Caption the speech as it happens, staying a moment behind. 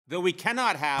Though we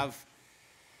cannot have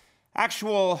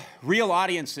actual real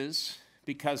audiences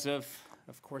because of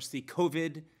course, the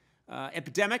COVID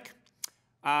epidemic,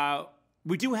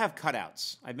 we do have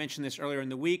cutouts. I mentioned this earlier in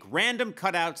the week. Random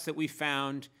cutouts that we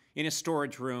found in a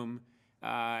storage room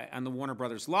on the Warner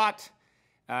Brothers lot.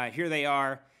 Here they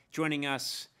are joining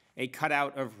us, a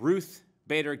cutout of Ruth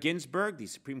Bader Ginsburg, the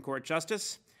Supreme Court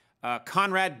Justice,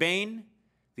 Conrad Bain,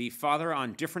 the father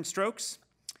on Different Strokes.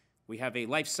 We have a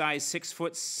life-size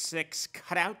 6'6"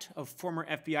 cutout of former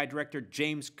FBI Director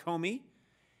James Comey,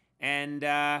 and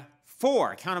count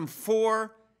them,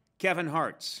 four Kevin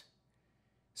Harts.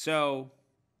 So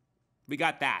we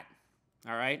got that,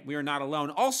 all right? We are not alone.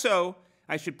 Also,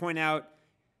 I should point out,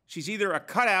 she's either a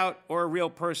cutout or a real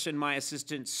person, my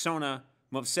assistant, Sona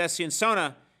Movsesian.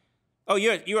 Sona, oh,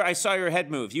 I saw your head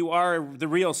move. You are the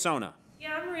real Sona.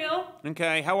 Yeah, I'm real.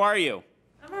 Okay, how are you?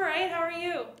 I'm all right, how are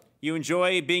you? You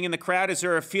enjoy being in the crowd? Is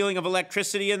there a feeling of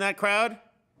electricity in that crowd?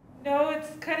 No, it's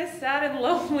kind of sad and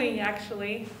lonely,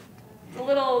 actually. It's a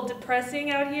little depressing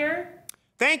out here.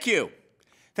 Thank you.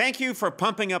 Thank you for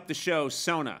pumping up the show,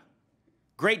 Sona.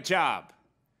 Great job.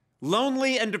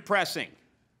 Lonely and depressing.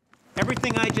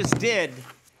 Everything I just did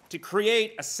to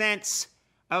create a sense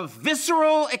of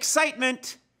visceral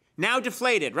excitement, now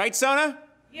deflated. Right, Sona?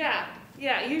 Yeah.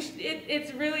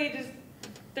 It's really just,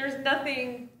 there's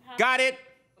nothing. Got it.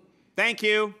 Thank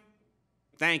you.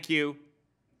 Thank you.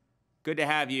 Good to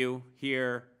have you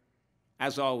here,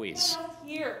 as always.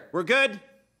 Here. We're good?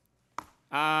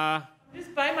 I'm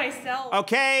just by myself.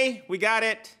 Okay, we got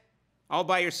it. All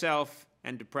by yourself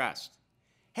and depressed.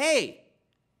 Hey,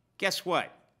 guess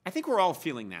what? I think we're all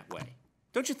feeling that way.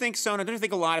 Don't you think, Sona? Don't you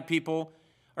think a lot of people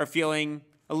are feeling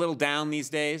a little down these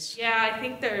days? Yeah, I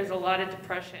think there's a lot of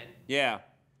depression. Yeah.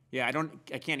 I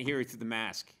can't hear you through the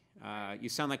mask. You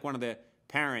sound like one of the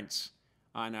parents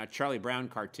on a Charlie Brown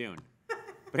cartoon.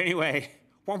 But anyway,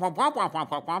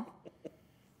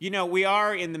 you know, we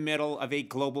are in the middle of a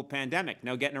global pandemic.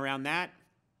 No getting around that.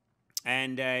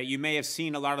 And you may have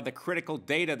seen a lot of the critical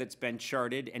data that's been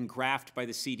charted and graphed by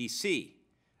the CDC.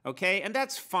 Okay? And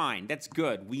that's fine. That's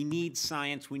good. We need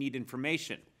science. We need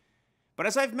information. But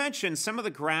as I've mentioned, some of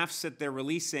the graphs that they're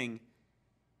releasing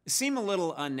seem a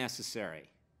little unnecessary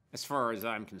as far as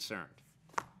I'm concerned.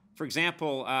 For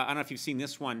example, I don't know if you've seen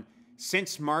this one.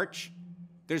 Since March,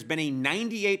 there's been a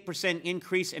 98%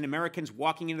 increase in Americans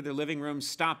walking into their living rooms,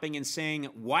 stopping and saying,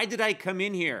 "Why did I come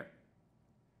in here?"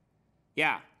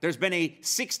 Yeah, there's been a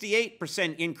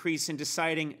 68% increase in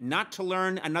deciding not to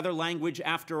learn another language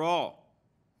after all.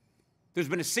 There's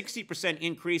been a 60%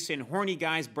 increase in horny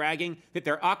guys bragging that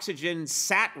their oxygen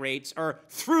sat rates are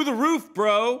through the roof,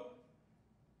 bro.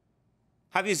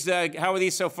 How are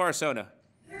these so far, Sona?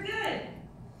 They're good.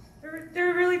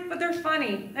 They're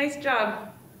funny. Nice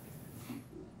job.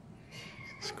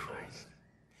 Jesus Christ.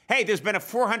 Hey, there's been a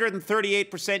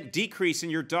 438% decrease in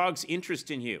your dog's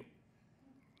interest in you.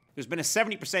 There's been a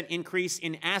 70% increase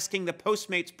in asking the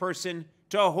Postmates person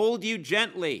to hold you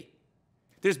gently.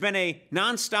 There's been a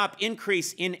nonstop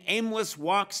increase in aimless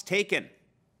walks taken.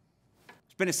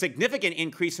 There's been a significant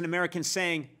increase in Americans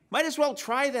saying, "Might as well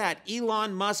try that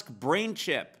Elon Musk brain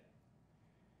chip."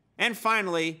 And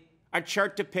finally, a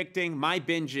chart depicting my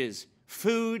binges: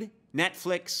 food,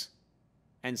 Netflix,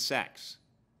 and sex.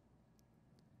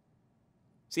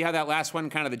 See how that last one,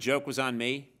 kind of the joke was on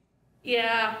me?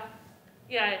 Yeah,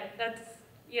 that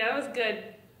was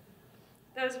good.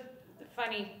 That was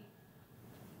funny.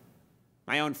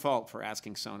 My own fault for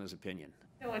asking Sona's opinion.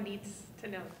 No one needs to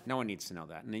know. No one needs to know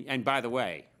that. And by the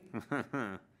way,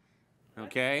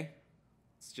 okay?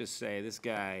 Let's just say this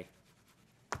guy.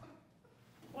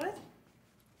 What?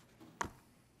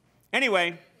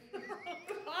 Anyway.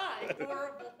 God,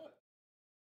 horrible.